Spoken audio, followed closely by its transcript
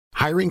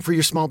Hiring for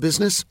your small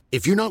business?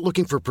 If you're not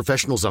looking for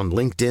professionals on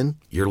LinkedIn,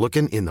 you're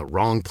looking in the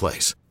wrong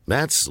place.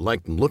 That's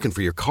like looking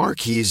for your car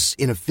keys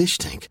in a fish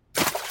tank.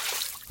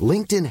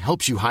 LinkedIn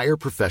helps you hire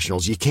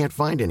professionals you can't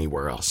find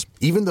anywhere else,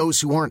 even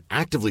those who aren't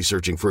actively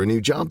searching for a new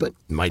job but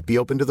might be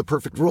open to the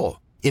perfect role.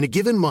 In a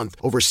given month,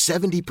 over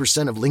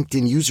 70% of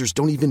LinkedIn users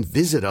don't even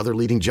visit other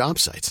leading job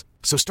sites.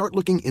 So start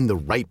looking in the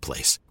right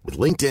place. With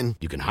LinkedIn,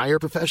 you can hire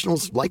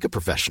professionals like a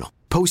professional.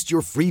 Post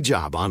your free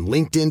job on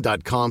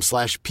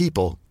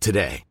linkedin.com/people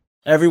today.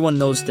 Everyone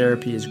knows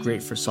therapy is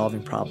great for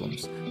solving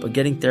problems, but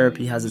getting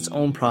therapy has its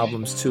own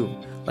problems too,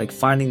 like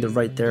finding the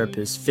right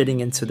therapist,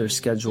 fitting into their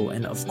schedule,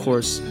 and of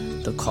course,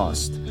 the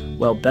cost.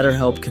 Well,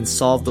 BetterHelp can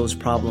solve those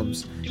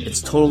problems. It's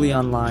totally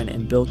online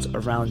and built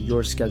around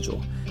your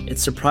schedule.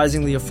 It's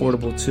surprisingly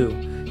affordable too.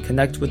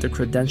 Connect with a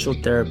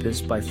credentialed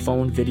therapist by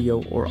phone,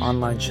 video, or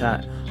online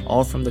chat,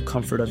 all from the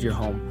comfort of your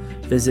home.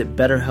 Visit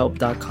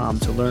BetterHelp.com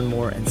to learn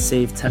more and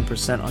save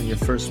 10% on your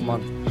first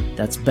month.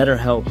 That's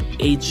BetterHelp,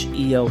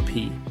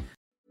 H-E-L-P.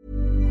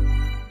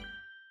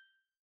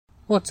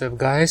 What's up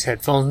guys,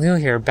 Headphones Neil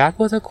here, back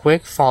with a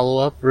quick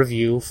follow-up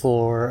review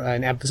for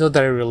an episode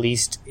that I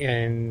released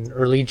in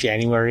early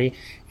January.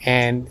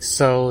 And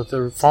so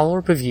the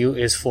follow-up review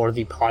is for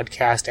the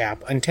podcast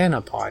app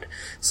AntennaPod.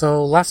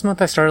 So last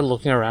month I started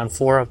looking around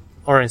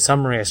in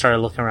summary, I started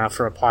looking around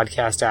for a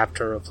podcast app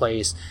to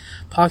replace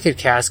Pocket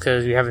Cast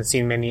because we haven't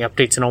seen many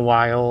updates in a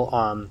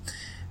while.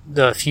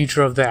 The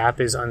future of the app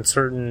is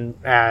uncertain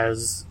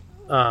as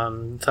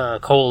the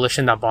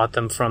coalition that bought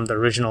them from the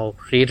original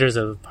creators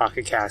of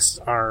Pocket Cast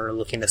are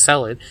looking to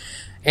sell it.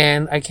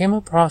 And I came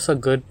across a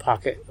good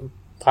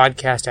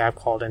podcast app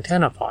called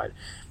AntennaPod.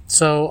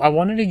 So I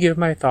wanted to give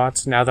my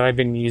thoughts now that I've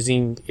been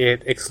using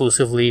it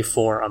exclusively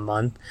for a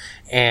month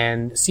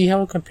and see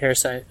how it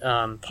compares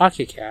to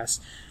Pocket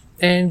Cast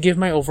and give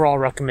my overall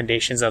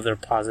recommendations of their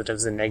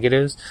positives and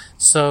negatives.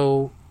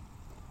 So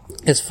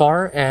as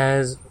far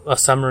as a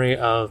summary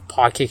of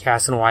Pocket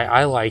Cast and why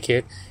I like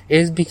it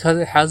is because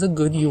it has a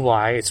good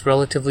UI. It's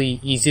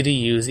relatively easy to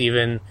use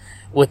even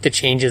with the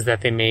changes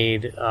that they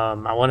made,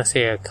 I want to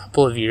say a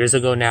couple of years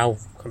ago now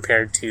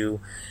compared to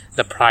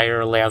the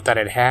prior layout that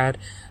it had.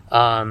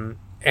 And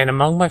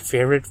among my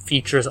favorite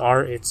features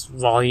are its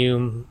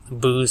volume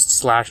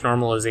boost /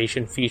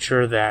 normalization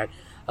feature that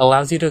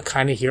allows you to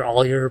kind of hear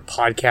all your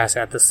podcasts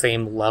at the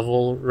same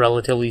level,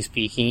 relatively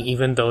speaking,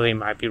 even though they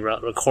might be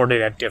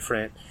recorded at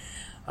different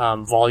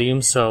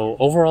volumes. So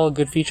overall a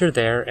good feature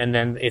there. And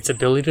then its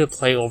ability to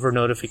play over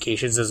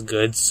notifications is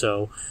good.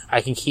 So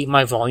I can keep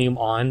my volume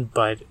on,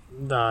 but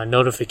the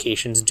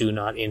notifications do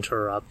not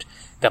interrupt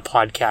the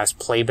podcast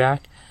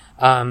playback.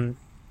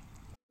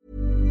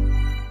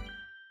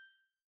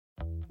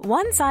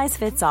 One size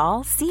fits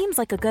all seems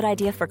like a good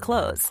idea for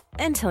clothes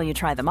until you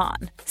try them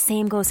on.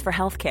 Same goes for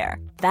healthcare.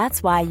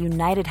 That's why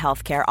United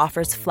Healthcare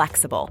offers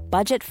flexible,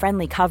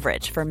 budget-friendly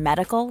coverage for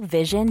medical,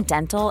 vision,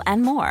 dental,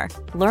 and more.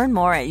 Learn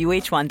more at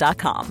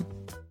uh1.com.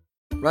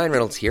 Ryan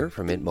Reynolds here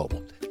from Mint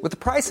Mobile. With the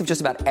price of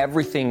just about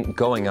everything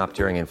going up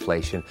during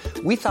inflation,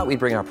 we thought we'd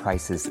bring our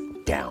prices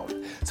down.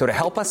 So to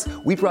help us,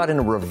 we brought in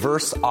a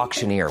reverse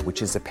auctioneer,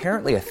 which is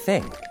apparently a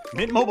thing.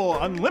 Mint Mobile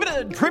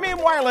Unlimited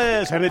Premium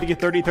Wireless. How to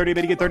get 30, 30,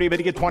 bit to get 30, bit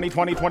to get 20,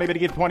 20, 20, bit to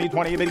get 20,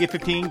 20, bit to get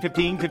 15,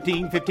 15,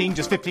 15, 15,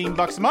 just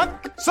 $15 a month?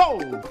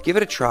 Sold! Give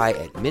it a try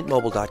at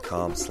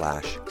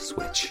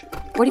mintmobile.com/switch.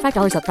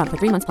 $45 up front for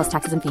 3 months plus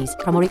taxes and fees.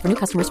 Promo rate for new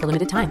customers for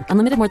limited time.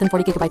 Unlimited more than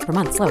 40 gigabytes per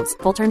month. Slows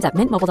full terms at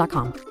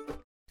mintmobile.com.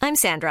 I'm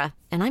Sandra,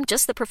 and I'm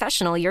just the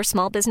professional your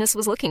small business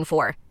was looking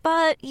for.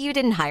 But you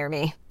didn't hire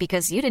me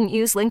because you didn't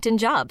use LinkedIn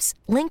Jobs.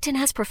 LinkedIn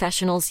has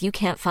professionals you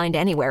can't find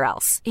anywhere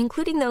else,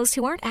 including those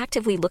who aren't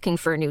actively looking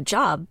for a new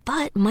job,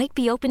 but might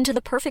be open to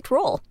the perfect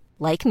role,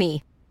 like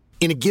me.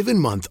 In a given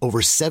month,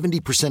 over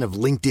 70% of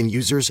LinkedIn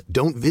users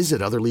don't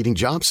visit other leading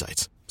job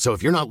sites. So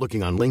if you're not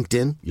looking on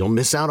LinkedIn, you'll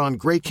miss out on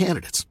great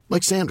candidates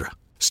like Sandra.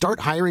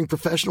 Start hiring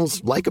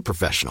professionals like a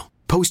professional.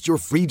 Post your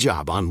free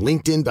job on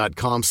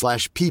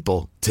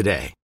linkedin.com/people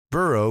today.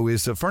 Burrow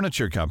is a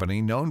furniture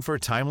company known for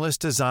timeless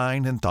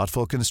design and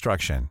thoughtful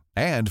construction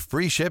and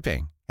free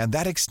shipping, and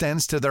that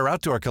extends to their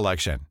outdoor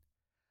collection.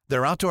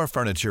 Their outdoor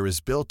furniture is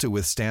built to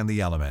withstand the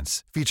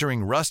elements,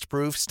 featuring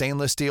rust-proof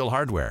stainless steel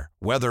hardware,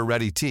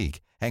 weather-ready teak,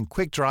 and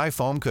quick-dry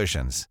foam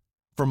cushions.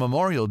 For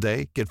Memorial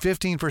Day, get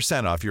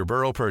 15% off your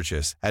Burrow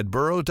purchase at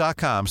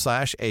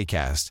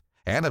burrow.com/acast,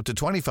 and up to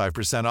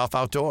 25% off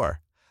outdoor.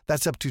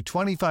 That's up to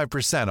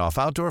 25% off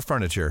outdoor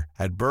furniture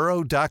at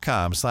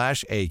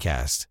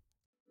burrow.com/acast.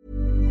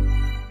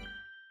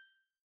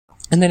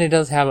 And then it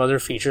does have other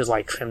features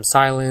like trim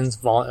silence,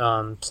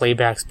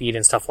 playback speed,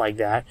 and stuff like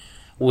that,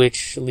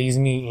 which leads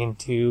me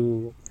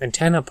into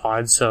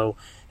AntennaPod. So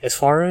as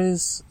far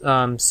as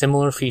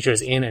similar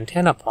features in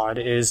AntennaPod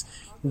is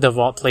the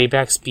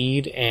playback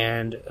speed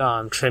and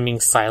trimming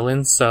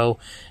silence. So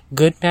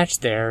good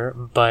match there,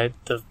 but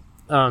the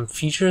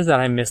feature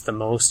that I miss the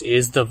most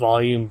is the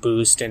volume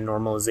boost and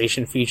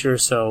normalization feature.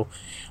 So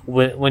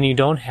when you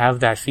don't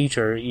have that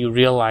feature, you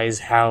realize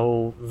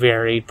how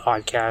varied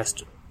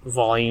podcast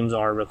volumes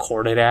are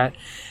recorded at.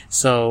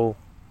 So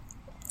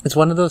it's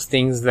one of those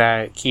things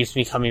that keeps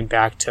me coming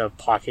back to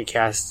Pocket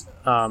Cast,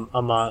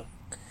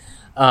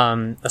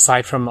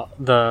 aside from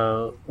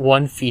the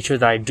one feature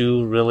that I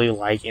do really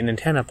like in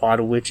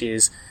AntennaPod, which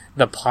is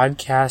the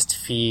podcast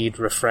feed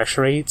refresh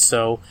rate.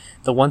 So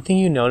the one thing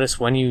you notice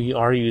when you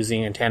are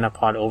using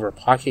AntennaPod over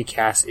Pocket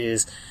Cast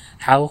is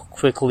how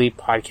quickly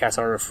podcasts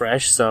are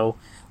refreshed. So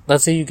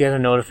let's say you get a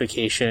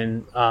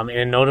notification,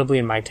 and notably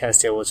in my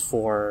test it was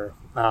for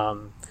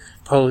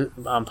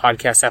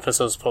podcast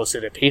episodes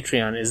posted at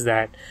Patreon, is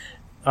that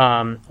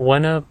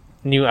when a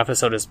new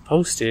episode is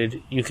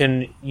posted, you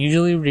can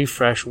usually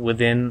refresh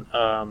within,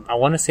 I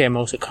want to say at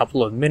most a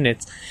couple of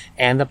minutes,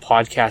 and the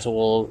podcast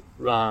will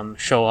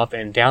show up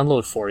and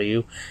download for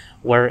you.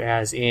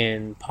 Whereas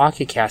in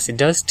Pocket Cast, it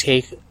does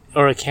take,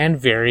 or it can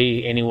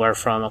vary anywhere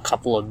from a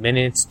couple of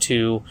minutes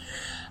to,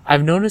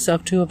 I've noticed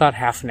up to about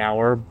half an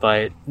hour,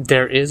 but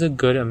there is a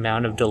good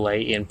amount of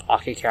delay in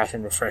Pocket Cast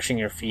and refreshing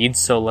your feed.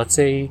 So let's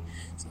say,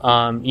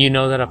 you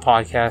know that a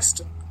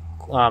podcast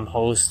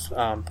host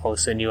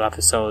posts a new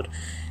episode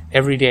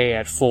every day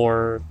at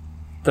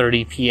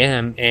 4:30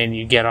 p.m. and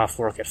you get off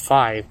work at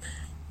 5,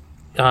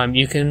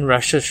 you can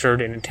rest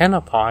assured in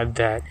AntennaPod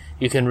that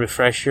you can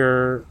refresh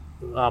your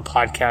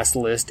podcast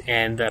list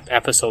and the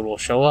episode will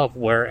show up,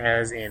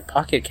 whereas in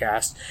Pocket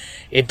Cast,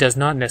 it does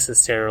not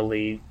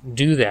necessarily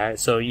do that.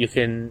 So you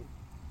can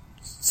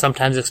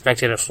sometimes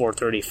expect it at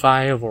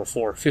 4:35 or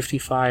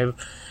 4:55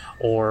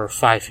 or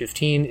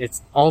 5:15. It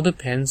all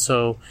depends.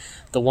 So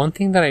the one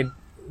thing that I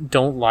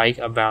don't like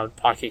about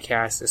Pocket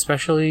Cast,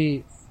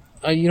 especially,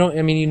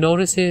 you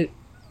notice it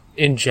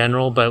in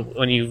general, but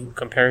when you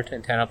compare it to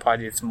AntennaPod,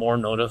 it's more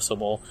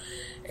noticeable.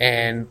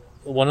 And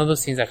one of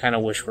those things I kind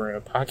of wish were in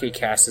a Pocket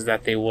Cast is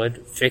that they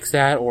would fix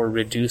that or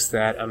reduce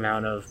that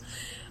amount of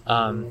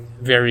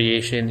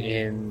variation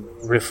in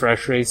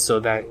refresh rates so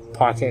that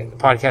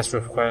podcasts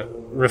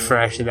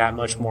refresh that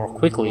much more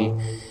quickly.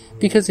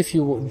 Because if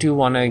you do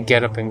want to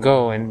get up and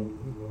go and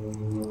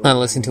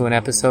listen to an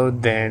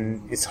episode,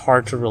 then it's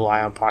hard to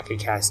rely on Pocket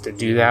Cast to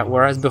do that.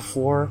 Whereas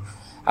before,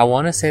 I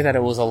want to say that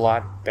it was a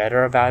lot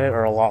better about it,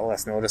 or a lot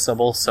less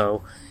noticeable.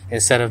 So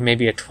instead of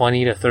maybe a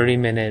 20 to 30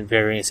 minute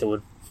variance, it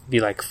would be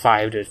like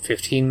 5 to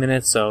 15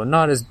 minutes. So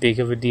not as big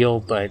of a deal,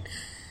 but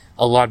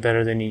a lot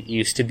better than it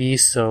used to be.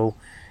 So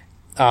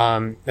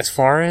as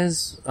far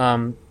as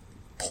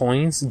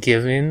points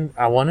given,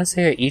 I want to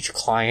say that each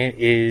client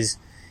is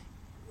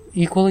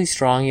equally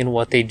strong in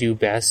what they do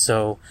best.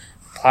 So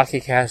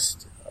Pocket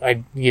Cast,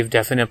 I give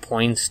definite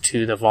points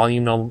to the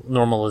volume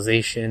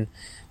normalization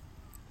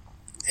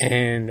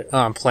and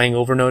playing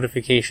over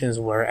notifications,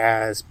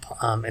 whereas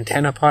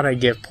AntennaPod, I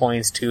give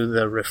points to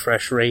the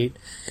refresh rate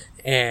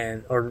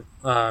or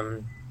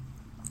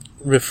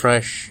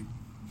refresh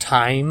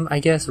time, I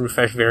guess,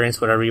 refresh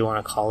variance, whatever you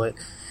want to call it,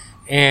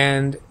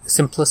 and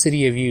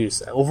simplicity of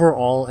use.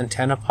 Overall,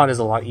 AntennaPod is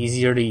a lot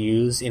easier to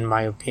use, in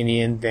my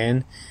opinion,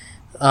 than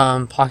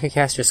Pocket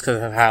Cast, just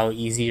because of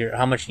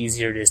how much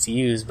easier it is to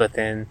use. But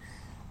then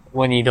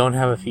when you don't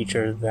have a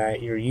feature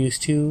that you're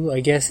used to, I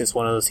guess it's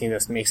one of those things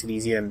that makes it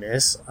easy to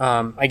miss.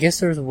 I guess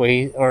there's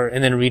ways,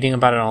 and then reading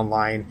about it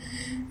online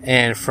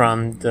and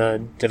from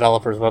the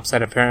developer's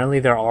website,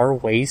 apparently there are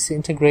ways to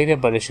integrate it,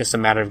 but it's just a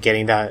matter of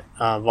getting that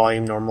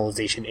volume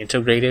normalization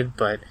integrated.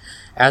 But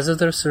as of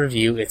this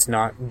review, it's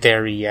not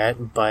there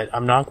yet, but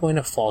I'm not going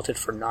to fault it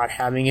for not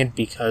having it,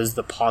 because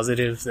the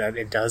positives that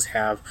it does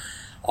have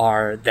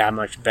are that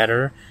much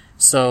better.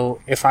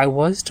 So if I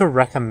was to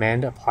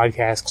recommend a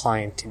podcast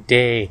client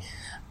today,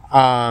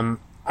 I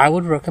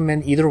would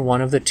recommend either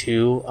one of the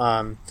two.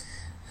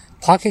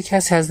 Pocket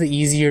Cast has the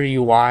easier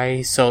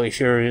UI, so if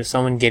you're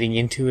someone getting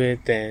into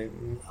it,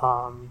 then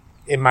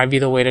it might be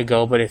the way to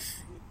go.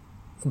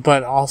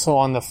 But also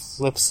on the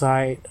flip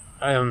side,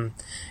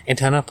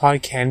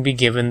 AntennaPod can be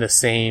given the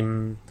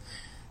same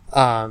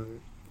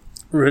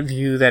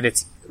review that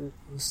it's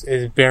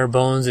bare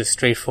bones, it's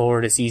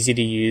straightforward, it's easy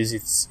to use,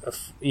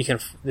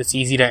 it's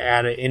easy to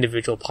add an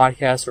individual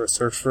podcast or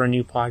search for a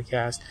new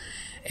podcast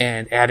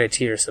and add it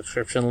to your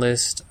subscription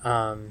list.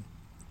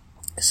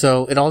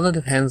 So it all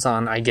depends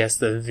on, I guess,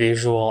 the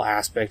visual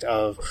aspect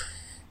of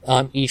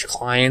each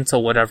client. So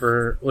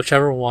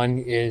whichever one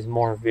is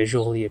more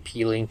visually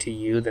appealing to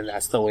you, then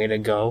that's the way to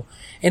go.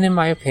 And in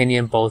my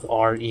opinion, both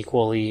are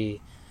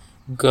equally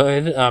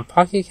good.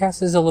 Pocket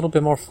Cast is a little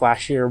bit more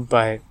flashier,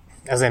 but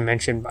as I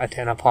mentioned,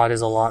 AntennaPod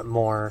is a lot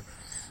more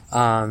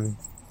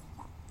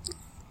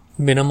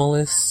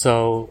minimalist,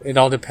 so it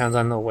all depends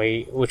on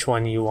which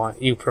one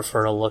you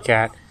prefer to look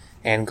at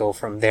and go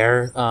from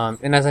there.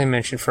 And as I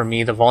mentioned, for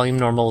me, the volume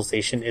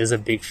normalization is a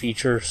big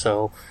feature,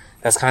 so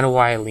that's kind of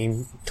why I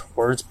lean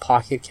towards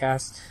Pocket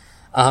Cast.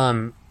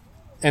 And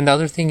the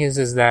other thing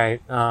is that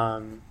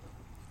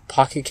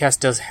Pocket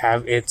Cast does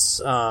have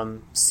its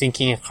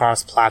syncing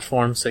across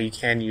platforms, so you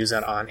can use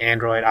it on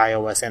Android,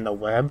 iOS, and the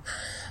web.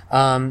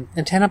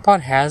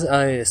 AntennaPod has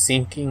a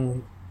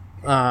syncing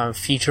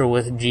feature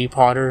with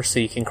Gpodder, so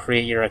you can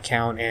create your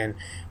account and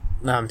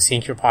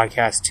sync your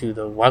podcast to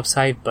the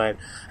website, but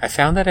I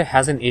found that it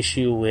has an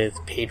issue with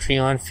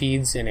Patreon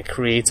feeds, and it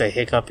creates a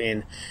hiccup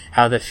in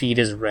how the feed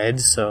is read.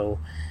 So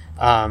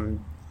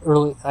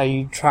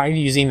I tried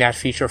using that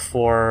feature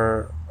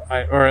or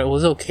it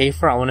was okay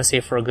for, I want to say,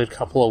 for a good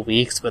couple of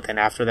weeks, but then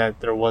after that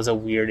there was a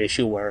weird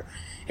issue where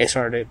it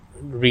started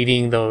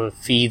reading the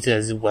feeds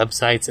as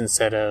websites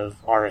instead of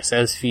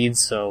RSS feeds,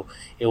 so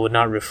it would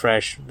not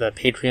refresh the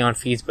Patreon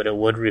feeds, but it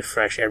would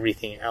refresh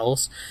everything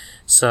else.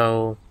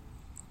 So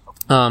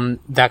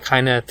that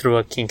kind of threw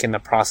a kink in the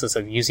process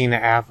of using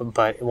the app,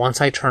 but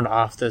once I turned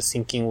off the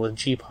syncing with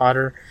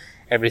Gpodder,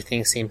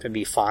 everything seemed to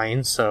be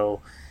fine.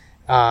 So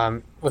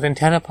with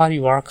AntennaPod,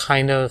 you are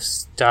kind of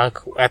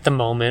stuck at the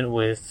moment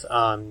with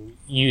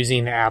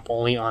using the app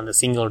only on the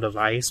single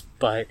device,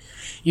 but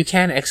you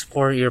can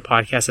export your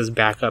podcast as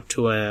backup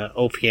to a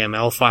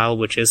OPML file,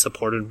 which is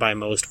supported by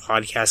most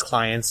podcast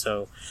clients.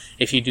 So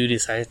if you do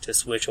decide to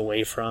switch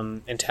away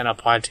from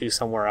AntennaPod to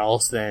somewhere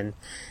else, then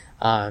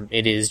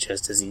it is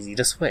just as easy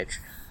to switch.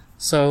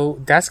 So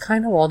that's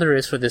kind of all there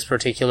is for this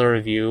particular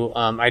review.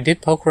 I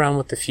did poke around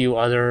with a few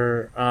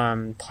other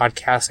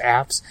podcast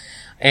apps,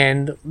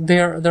 and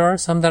there are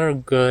some that are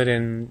good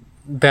and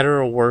better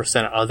or worse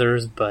than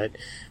others, but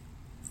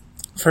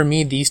for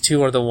me, these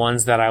two are the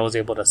ones that I was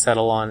able to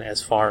settle on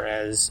as far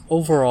as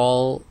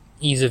overall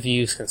ease of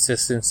use,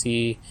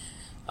 consistency,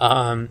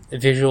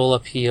 visual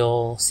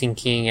appeal,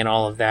 syncing, and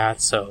all of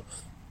that. So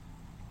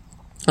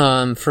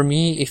for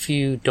me, if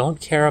you don't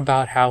care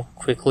about how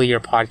quickly your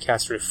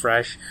podcasts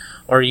refresh,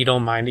 or you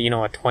don't mind,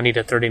 a 20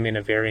 to 30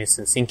 minute variance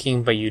in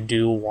syncing, but you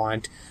do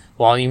want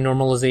volume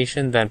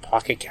normalization, then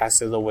Pocket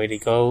Cast is the way to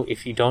go.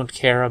 If you don't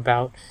care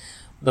about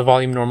the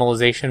volume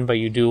normalization, but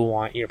you do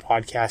want your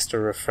podcast to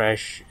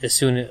refresh as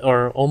soon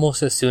or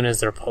almost as soon as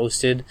they're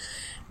posted,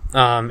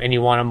 and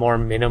you want a more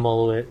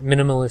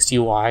minimalist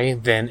UI,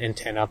 then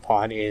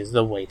AntennaPod is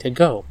the way to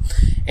go.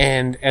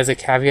 And as a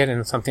caveat,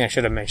 and something I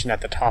should have mentioned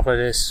at the top of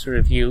this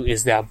review,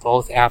 is that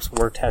both apps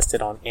were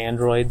tested on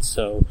Android,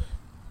 so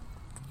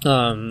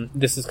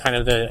this is kind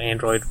of the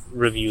Android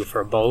review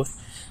for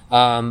both.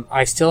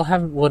 I still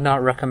would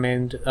not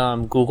recommend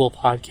Google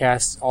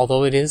Podcasts,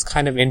 although it is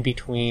kind of in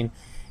between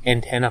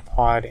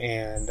AntennaPod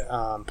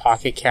and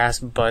Pocket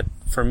Cast, but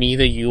for me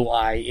the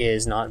UI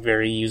is not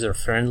very user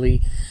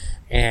friendly,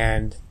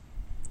 and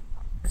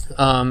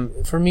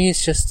for me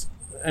it's just,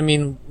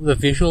 the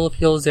visual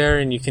appeal is there,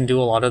 and you can do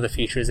a lot of the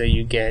features that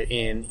you get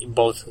in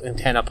both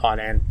AntennaPod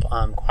and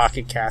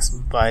Pocket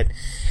Cast, but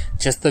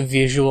just the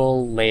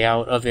visual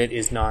layout of it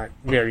is not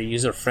very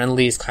user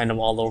friendly. It's kind of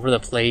all over the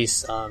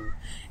place.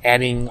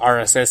 Adding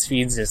RSS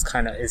feeds is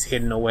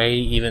hidden away,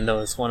 even though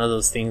it's one of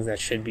those things that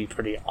should be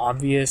pretty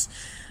obvious.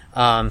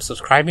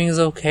 Subscribing is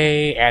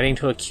okay, adding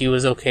to a queue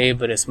is okay,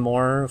 but it's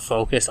more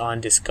focused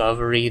on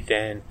discovery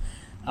than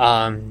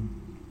a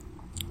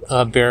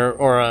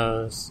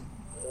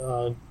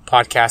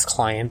podcast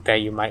client that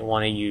you might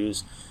want to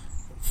use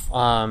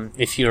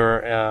if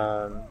you're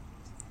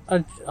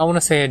I want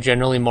to say a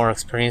generally more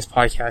experienced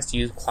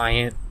podcast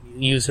client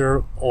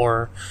user,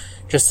 or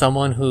just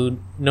someone who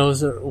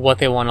knows what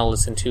they want to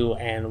listen to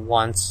and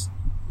wants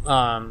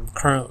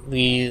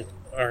currently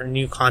or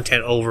new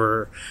content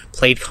over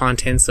played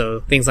content, so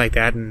things like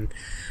that. And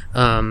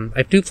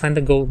I do plan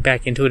to go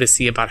back into it to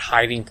see about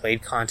hiding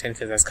played content,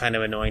 because that's kind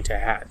of annoying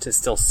to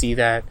still see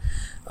that.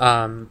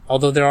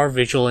 Although there are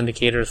visual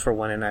indicators for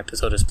when an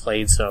episode is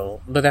played,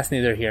 but that's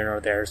neither here nor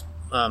there.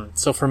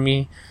 So for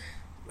me,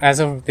 as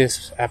of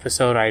this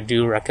episode, I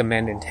do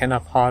recommend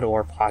AntennaPod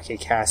or Pocket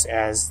Cast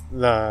as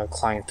the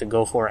client to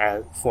go for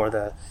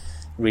the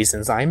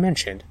reasons I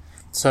mentioned.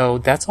 So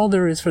that's all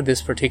there is for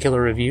this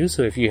particular review.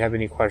 So if you have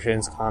any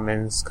questions,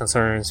 comments,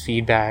 concerns,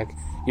 feedback,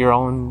 your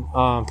own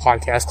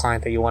podcast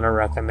client that you want to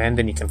recommend,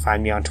 then you can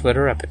find me on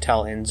Twitter at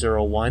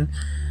PatelN01.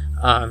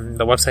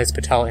 The website's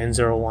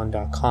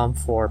pateln01.com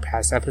for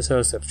past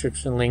episodes,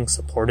 subscription links,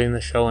 supporting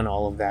the show, and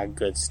all of that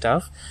good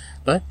stuff.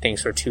 But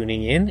thanks for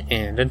tuning in,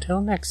 and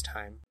until next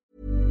time.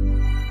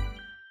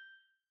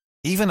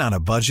 Even on a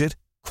budget,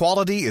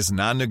 quality is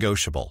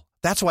non-negotiable.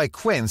 That's why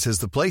Quince is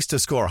the place to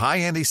score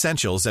high-end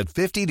essentials at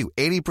 50 to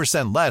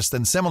 80% less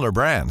than similar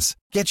brands.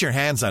 Get your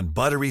hands on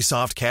buttery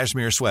soft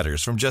cashmere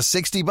sweaters from just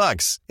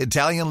 $60,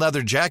 Italian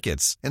leather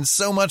jackets, and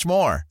so much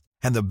more.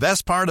 And the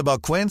best part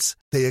about Quince,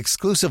 they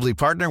exclusively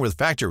partner with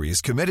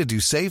factories committed to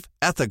safe,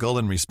 ethical,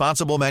 and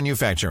responsible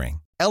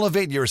manufacturing.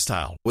 Elevate your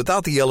style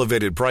without the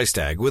elevated price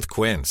tag with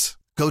Quince.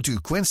 Go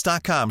to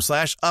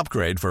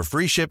quince.com/upgrade for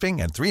free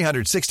shipping and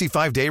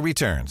 365-day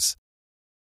returns.